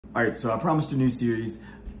All right, so I promised a new series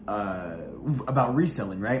about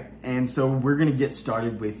reselling, right? And so we're gonna get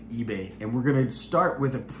started with eBay, and we're gonna start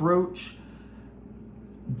with approach,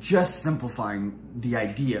 just simplifying the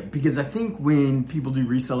idea, because I think when people do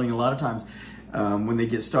reselling, a lot of times when they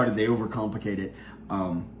get started, they overcomplicate it.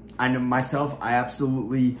 I know myself, I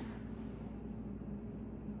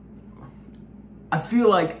feel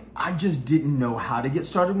like I just didn't know how to get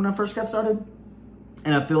started when I first got started.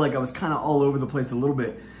 And I feel like I was kind of all over the place a little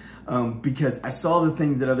bit because I saw the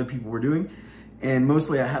things that other people were doing. And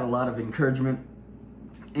mostly I had a lot of encouragement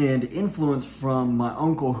and influence from my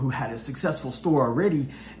uncle who had a successful store already.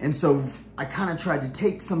 And so I kind of tried to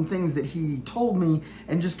take some things that he told me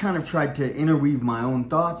and just kind of tried to interweave my own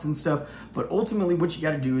thoughts and stuff. But ultimately what you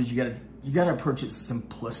got to do is you got to approach it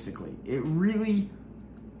simplistically. It really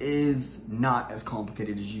is not as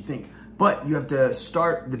complicated as you think, but you have to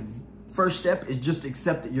start. The first step is just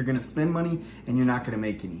accept that you're going to spend money and you're not going to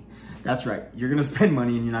make any. That's right. You're going to spend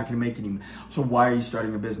money and you're not going to make any. So why are you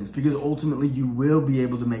starting a business? Because ultimately you will be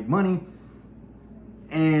able to make money.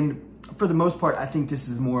 And for the most part, I think this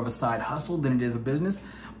is more of a side hustle than it is a business.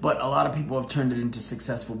 But a lot of people have turned it into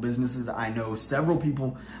successful businesses. I know several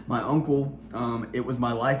people. My uncle, it was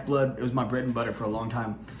my lifeblood. It was my bread and butter for a long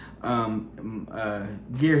time.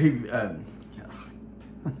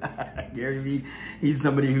 Gary Vee, he's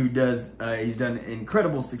somebody who does, he's done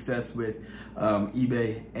incredible success with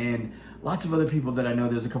eBay, and lots of other people that I know.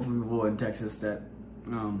 There's a couple of people in Texas that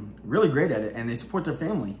really great at it, and they support their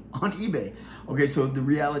family on eBay. Okay, so the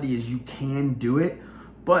reality is you can do it,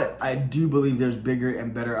 but I do believe there's bigger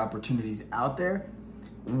and better opportunities out there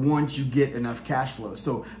once you get enough cash flow.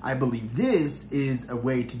 So I believe this is a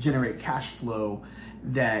way to generate cash flow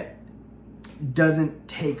that doesn't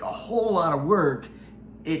take a whole lot of work.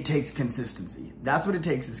 It takes consistency. That's what it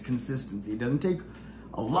takes, is consistency. It doesn't take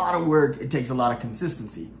a lot of work. It takes a lot of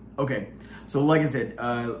consistency. Okay, so like I said,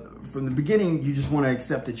 from the beginning, you just want to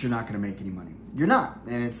accept that you're not going to make any money. You're not,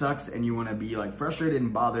 and it sucks, and you want to be like frustrated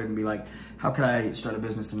and bothered and be like, how could I start a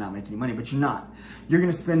business and not make any money? But you're not. You're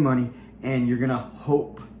going to spend money, and you're going to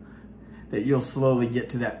hope that you'll slowly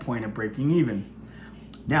get to that point of breaking even.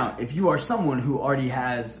 Now, if you are someone who already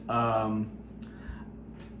has, I've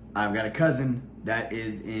got a cousin that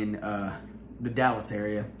is in the Dallas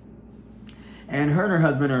area, and her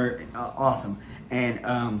husband are awesome.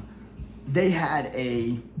 And they had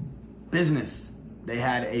a business. They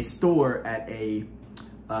had a store at a,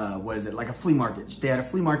 like a flea market. They had a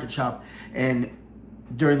flea market shop, and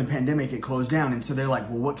during the pandemic, it closed down. And so they're like,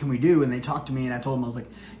 well, what can we do? And they talked to me, and I told them, I was like,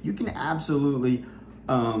 you can absolutely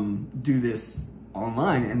do this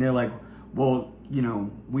online. And they're like, well, you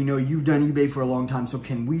know, we know you've done eBay for a long time, so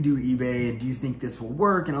can we do eBay? And do you think this will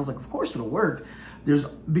work? And I was like, of course it'll work.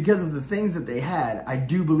 Because of the things that they had, I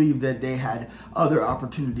do believe that they had other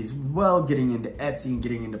opportunities, well, getting into Etsy and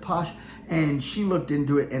getting into Posh. And she looked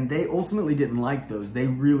into it, and they ultimately didn't like those. They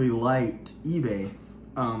really liked eBay.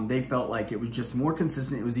 They felt like it was just more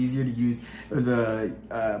consistent. It was easier to use. It was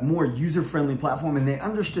a more user-friendly platform, and they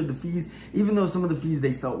understood the fees. Even though some of the fees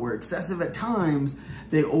they felt were excessive at times,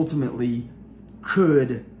 they ultimately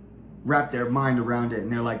could wrap their mind around it.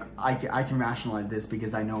 And they're like, I can rationalize this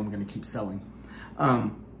because I know I'm going to keep selling.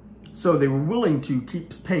 So they were willing to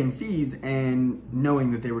keep paying fees and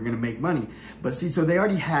knowing that they were going to make money. But see, so they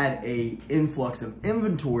already had a influx of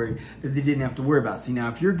inventory that they didn't have to worry about. See, now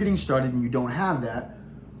if you're getting started and you don't have that,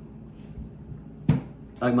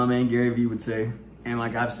 like my man Gary Vee would say, and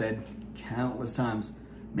like I've said countless times,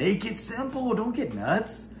 make it simple. Don't get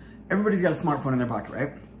nuts. Everybody's got a smartphone in their pocket,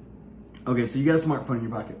 right? Okay, so you got a smartphone in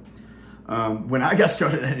your pocket. When I got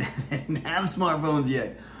started, I didn't have smartphones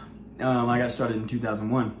yet. I got started in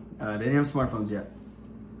 2001. They didn't have smartphones yet.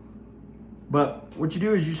 But what you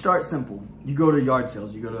do is you start simple. You go to yard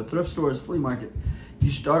sales, you go to thrift stores, flea markets.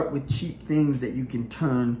 You start with cheap things that you can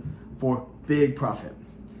turn for big profit.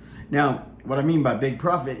 Now, what I mean by big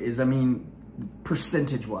profit is, I mean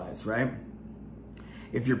percentage-wise, right?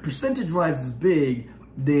 If your percentage-wise is big,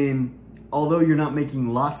 then although you're not making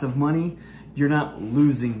lots of money, you're not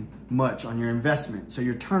losing much on your investment. So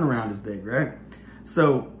your turnaround is big, right?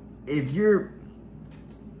 So if your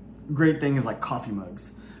great thing is like coffee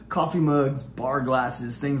mugs, bar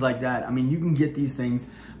glasses, things like that. I mean, you can get these things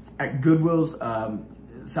at Goodwill's,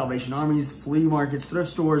 Salvation Armies, flea markets, thrift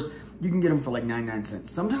stores. You can get them for like 99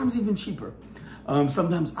 cents, sometimes even cheaper.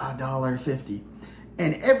 Sometimes $1.50.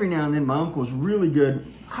 And every now and then my uncle's really good.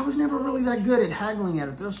 I was never really that good at haggling at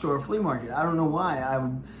a thrift store or flea market. I don't know why. I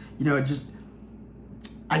would, you know,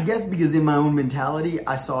 I guess because in my own mentality,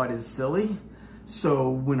 I saw it as silly. So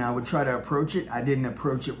when I would try to approach it, I didn't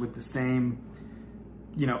approach it with the same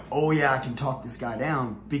you know, oh yeah, I can talk this guy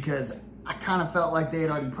down, because I kind of felt like they had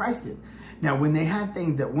already priced it. Now, when they had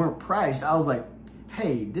things that weren't priced, I was like,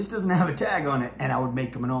 hey, this doesn't have a tag on it, and I would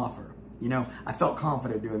make them an offer. You know, I felt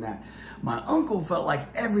confident doing that. My uncle felt like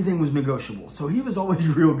everything was negotiable. So he was always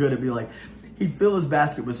real good at be like, he'd fill his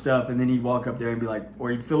basket with stuff, and then he'd walk up there and be like,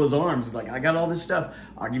 or he'd fill his arms. He's like, I got all this stuff.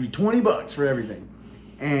 I'll give you 20 bucks for everything.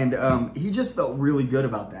 And he just felt really good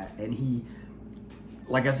about that. And he,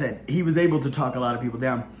 like I said, he was able to talk a lot of people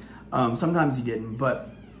down. Sometimes he didn't, but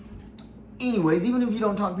anyways, even if you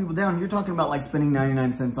don't talk people down, you're talking about like spending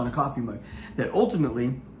 99 cents on a coffee mug. That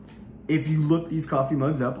ultimately, if you look these coffee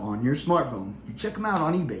mugs up on your smartphone, you check them out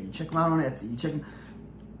on eBay, you check them out on Etsy, you check them.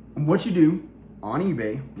 What you do on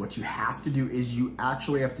eBay, what you have to do is you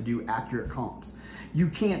actually have to do accurate comps. You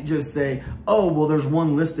can't just say, oh, well, there's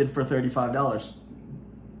one listed for $35.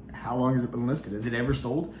 How long has it been listed? Has it ever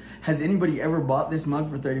sold? Has anybody ever bought this mug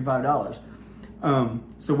for $35?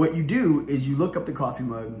 So what you do is you look up the coffee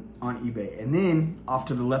mug on eBay, and then off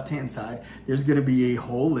to the left-hand side, there's gonna be a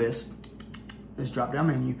whole list, this drop-down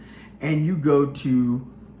menu, and you go to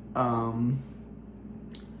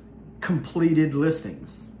completed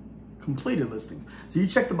listings. Completed listings. So you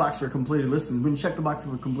check the box for completed listings. When you check the box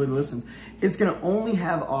for completed listings, it's gonna only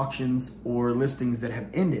have auctions or listings that have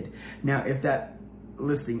ended. Now, if that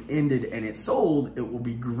listing ended and it sold, it will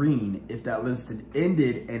be green. If that listing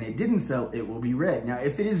ended and it didn't sell, it will be red. Now,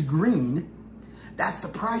 if it is green, that's the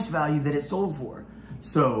price value that it sold for.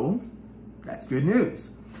 So that's good news,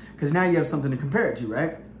 because now you have something to compare it to,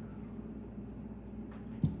 right?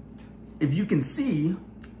 If you can see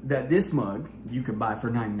that this mug you can buy for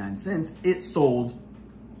 99 cents, it sold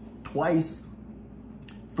twice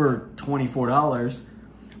for $24,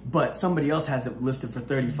 but somebody else has it listed for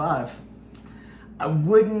 35. I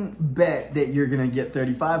wouldn't bet that you're gonna get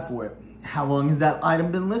 35 for it. How long has that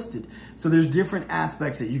item been listed? So there's different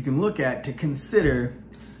aspects that you can look at to consider,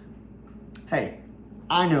 hey,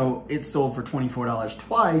 I know it sold for $24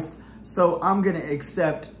 twice, so I'm gonna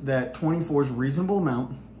accept that 24 is a reasonable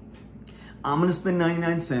amount. I'm gonna spend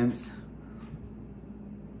 99 cents.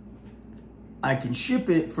 I can ship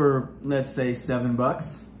it for, let's say,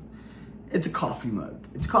 $7. It's a coffee mug.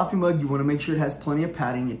 It's a coffee mug. You wanna make sure it has plenty of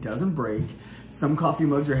padding, it doesn't break. Some coffee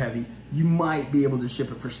mugs are heavy. You might be able to ship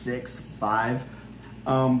it for $6, $5.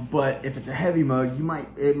 But if it's a heavy mug,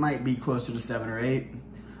 it might be closer to $7 or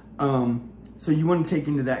 $8. So you want to take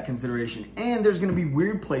into that consideration. And there's going to be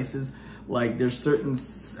weird places, like there's certain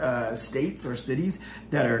states or cities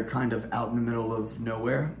that are kind of out in the middle of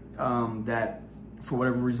nowhere, that for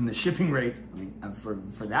whatever reason, the shipping rates, I mean,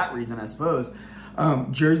 for that reason, I suppose,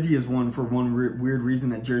 Jersey is one for one weird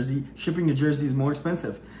reason that shipping to Jersey is more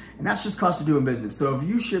expensive. And that's just cost of doing business. So if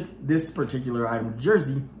you ship this particular item to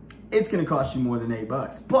Jersey, it's gonna cost you more than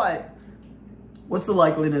 $8. But what's the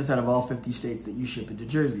likeliness out of all 50 states that you ship it to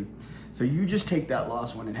Jersey? So you just take that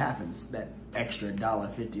loss when it happens, that extra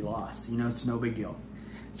 $1.50 loss. You know, it's no big deal.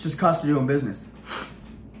 It's just cost of doing business.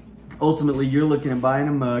 Ultimately, you're looking at buying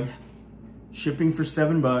a mug, shipping for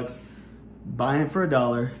 $7, buying it for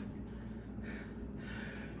 $1.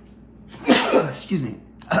 Excuse me.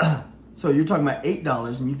 So you're talking about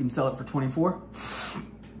 $8 and you can sell it for $24.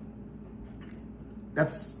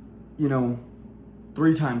 That's, you know,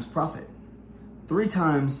 3 times profit. 3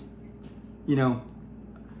 times, you know,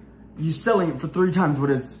 you selling it for 3 times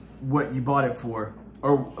what you bought it for,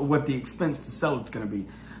 or what the expense to sell it's gonna be.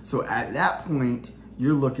 So at that point,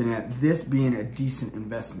 you're looking at this being a decent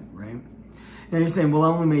investment, right? Now you're saying, well, I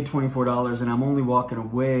only made $24 and I'm only walking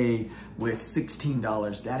away with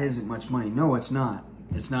 $16. That isn't much money. No, it's not.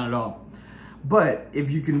 It's not at all. But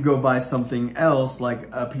if you can go buy something else, like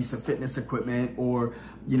a piece of fitness equipment, or,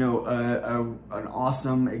 you know, an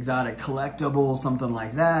awesome exotic collectible, something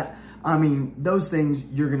like that, I mean, those things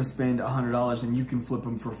you're gonna spend $100 and you can flip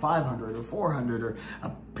them for $500 or $400, or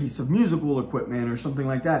a piece of musical equipment or something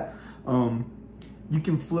like that. You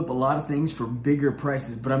can flip a lot of things for bigger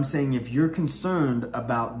prices, but I'm saying if you're concerned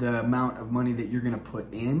about the amount of money that you're gonna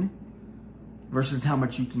put in versus how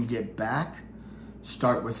much you can get back,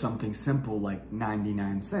 start with something simple like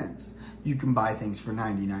 99 cents. You can buy things for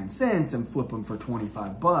 99 cents and flip them for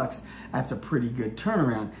 25 bucks. That's a pretty good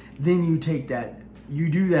turnaround. Then you take that, you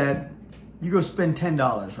do that, you go spend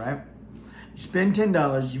 $10, right? You spend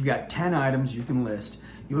 $10, you've got 10 items you can list.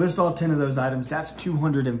 You list all 10 of those items, that's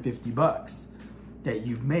 250 bucks that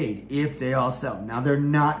you've made if they all sell. Now they're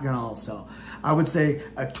not gonna all sell. I would say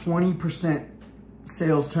a 20%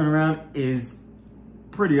 sales turnaround is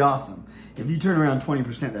pretty awesome. If you turn around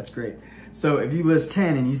 20%, that's great. So if you list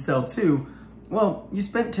 10 and you sell 2, well, you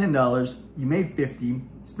spent $10, you made $50,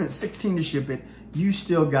 spent $16 to ship it, you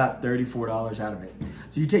still got $34 out of it.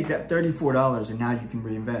 So you take that $34 and now you can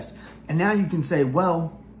reinvest. And now you can say,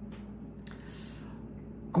 well,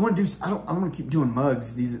 I want to keep doing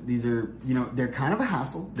mugs. These are, you know, they're kind of a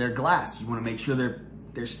hassle. They're glass. You want to make sure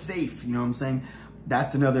they're safe. You know what I'm saying?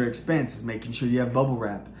 That's another expense, is making sure you have bubble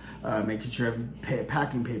wrap, making sure you have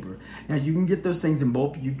packing paper. Now you can get those things in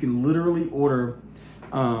bulk. You can literally order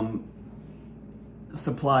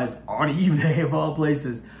supplies on eBay of all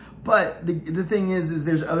places. But the thing is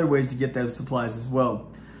there's other ways to get those supplies as well.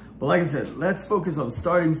 But like I said, let's focus on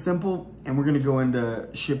starting simple, and we're gonna go into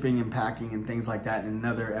shipping and packing and things like that in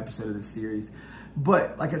another episode of this series.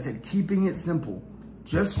 But like I said, keeping it simple.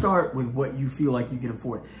 Just start with what you feel like you can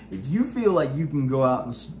afford. If you feel like you can go out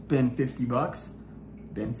and spend 50 bucks,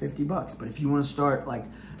 spend 50 bucks. But if you wanna start, like,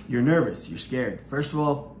 you're nervous, you're scared, first of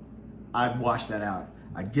all, I'd wash that out.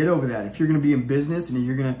 I'd get over that. If you're gonna be in business and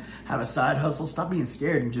you're gonna have a side hustle, stop being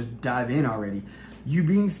scared and just dive in already. You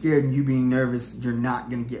being scared and you being nervous, you're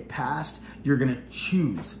not gonna get past. You're gonna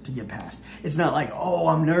choose to get past. It's not like, oh,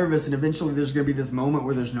 I'm nervous and eventually there's gonna be this moment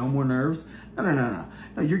where there's no more nerves. No.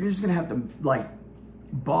 No, you're just gonna have to, like,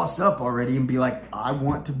 boss up already and be like, I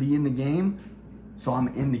want to be in the game, so I'm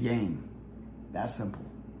in the game. That's simple.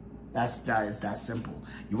 That's simple.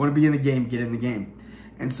 You wanna be in the game, get in the game.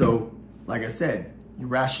 And so, like I said, you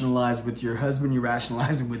rationalize with your husband, you're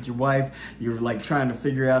rationalizing with your wife, you're like trying to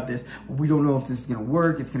figure out this, well, we don't know if this is gonna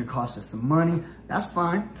work, it's gonna cost us some money. That's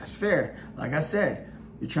fine, that's fair. Like I said,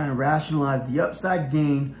 you're trying to rationalize the upside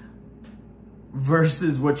gain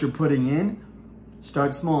versus what you're putting in.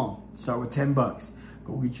 Start small, start with 10 bucks.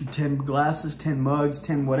 Go get you 10 glasses, 10 mugs,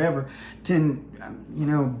 10 whatever, 10, you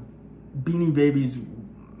know, Beanie Babies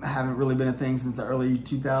haven't really been a thing since the early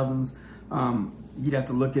 2000s. You'd have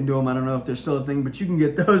to look into them. I don't know if they're still a thing, but you can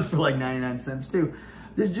get those for like 99 cents too.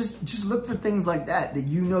 They're just look for things like that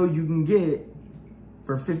you know you can get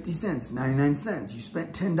for 50 cents, 99 cents. You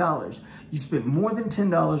spent $10. You spent more than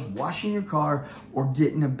 $10 washing your car or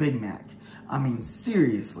getting a Big Mac. I mean,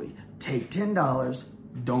 seriously, take $10.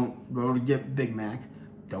 Don't go to get Big Mac.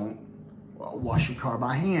 Don't wash your car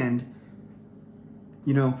by hand.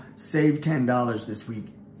 You know, save $10 this week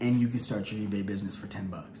and you can start your eBay business for 10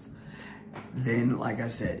 bucks. Then, like I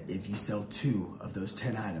said, if you sell 2 of those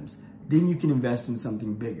 10 items, then you can invest in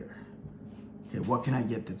something bigger. Okay, what can I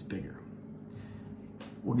get that's bigger?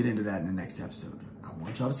 We'll get into that in the next episode. I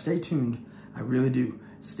want y'all to stay tuned. I really do.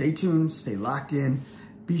 Stay tuned, stay locked in.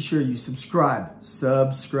 Be sure you subscribe,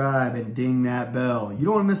 and ding that bell. You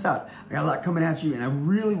don't want to miss out. I got a lot coming at you, and I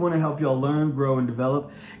really want to help y'all learn, grow, and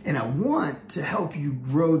develop. And I want to help you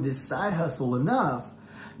grow this side hustle enough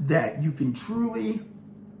that you can truly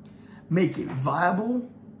make it viable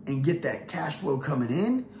and get that cash flow coming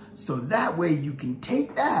in, so that way you can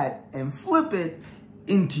take that and flip it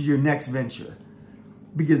into your next venture.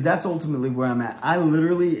 Because that's ultimately where I'm at. I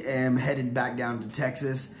literally am headed back down to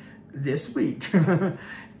Texas this week.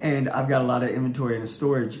 And I've got a lot of inventory and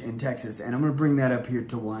storage in Texas, and I'm gonna bring that up here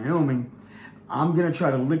to Wyoming. I'm gonna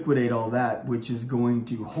try to liquidate all that, which is going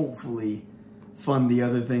to hopefully fund the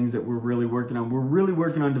other things that we're really working on. We're really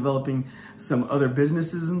working on developing some other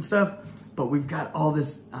businesses and stuff, but we've got all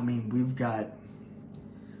this, I mean, we've got,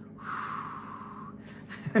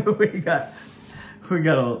 we got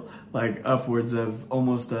like upwards of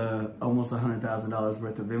almost $100,000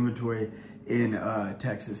 worth of inventory in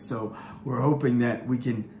Texas. So we're hoping that we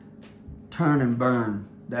can turn and burn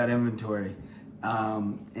that inventory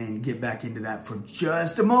and get back into that for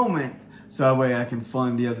just a moment, so that way I can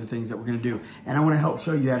fund the other things that we're gonna do. And I wanna help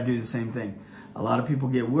show you how to do the same thing. A lot of people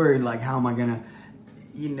get worried, like, how am I gonna,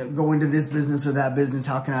 you know, go into this business or that business?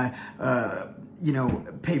 How can I, you know,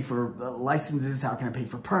 pay for licenses? How can I pay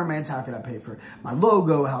for permits? How can I pay for my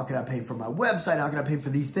logo? How can I pay for my website? How can I pay for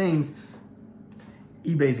these things?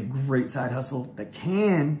 eBay is a great side hustle that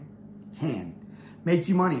can make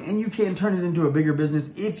you money, and you can turn it into a bigger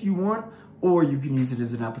business if you want, or you can use it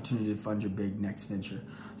as an opportunity to fund your big next venture.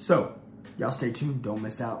 So y'all stay tuned, don't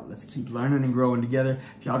miss out. Let's keep learning and growing together.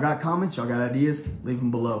 If y'all got comments, y'all got ideas, leave them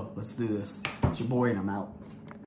below. Let's do this. It's your boy, and I'm out.